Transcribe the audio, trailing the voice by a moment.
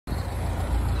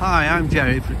Hi, I'm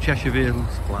Jerry from Cheshire Vehicle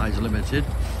Supplies Limited.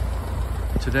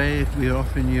 Today we are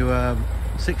offering you a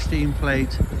 16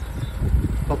 plate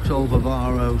Vauxhall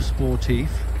Vivaro Sportif,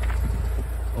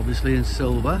 obviously in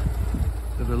silver,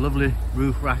 with a lovely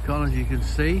roof rack on, as you can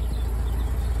see.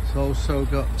 It's also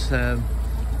got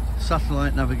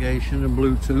satellite navigation and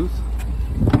Bluetooth,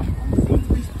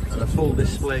 and a full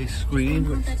display screen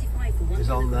which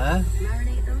is on there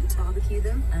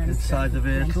inside the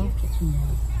vehicle.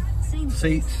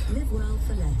 Seats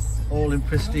all in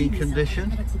pristine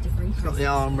condition. It's got the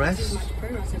armrest,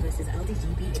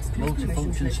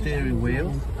 multifunction steering wheel.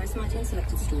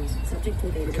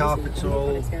 The carpets are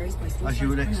all as you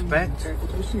would expect.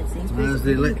 There's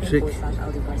the electric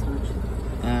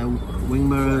wing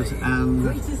mirrors and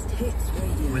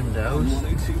windows.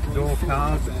 Door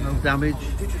card, no damage.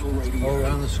 All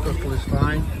around the scuttle is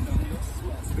fine.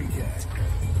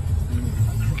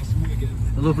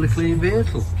 A lovely clean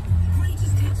vehicle.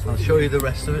 I'll show you the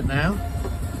rest of it now.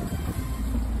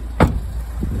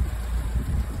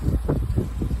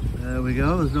 There we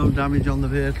go, there's no damage on the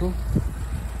vehicle.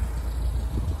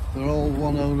 They're all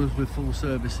one owners with full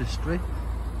service history.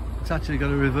 It's actually got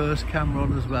a reverse camera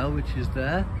on as well, which is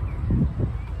there.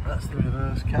 That's the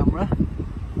reverse camera.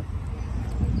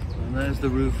 And there's the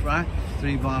roof rack,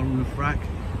 3-bar roof rack.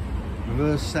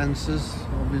 Reverse sensors,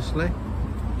 obviously.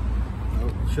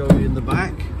 I'll show you in the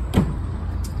back.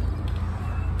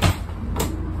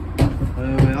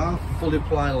 There we are, fully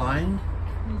ply lined.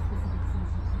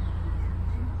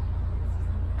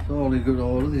 It's all in good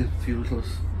order. There's a few little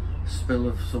spill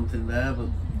of something there, but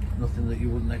nothing that you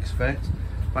wouldn't expect.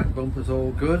 Back bumper's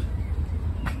all good.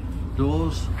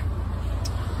 Doors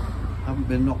haven't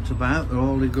been knocked about. They're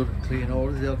all in good clean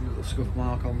order. They have a little scuff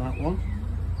mark on that one.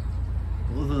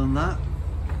 But other than that,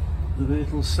 the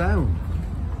vehicle's sound.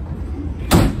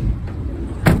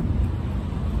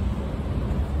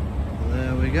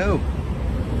 There we go.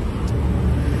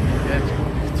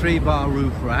 3-bar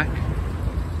roof rack.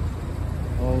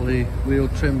 All the wheel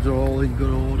trims are all in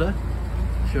good order.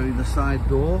 Show you the side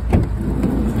door.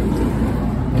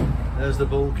 There's the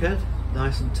bulkhead,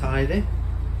 nice and tidy.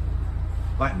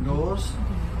 Back doors.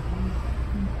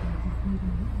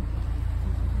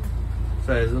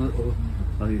 So there's a little,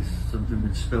 there's something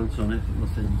been spilt on it, but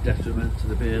nothing detriment to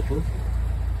the vehicle.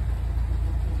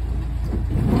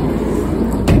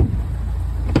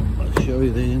 I'll show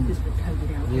you the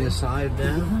near side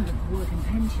now.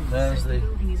 There's the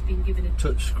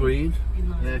touch screen,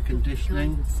 air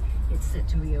conditioning,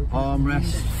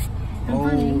 armrest,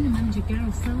 all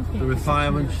the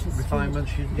refinements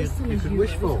you could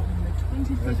wish for.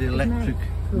 There's the electric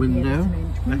window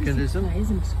mechanism.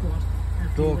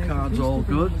 Door cards all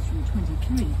good.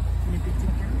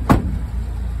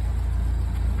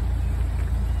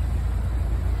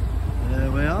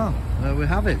 There we are. There we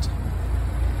have it.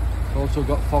 Also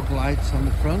got fog lights on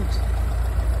the front.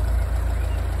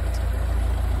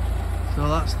 So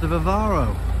that's the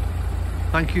Vivaro.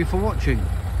 Thank you for watching.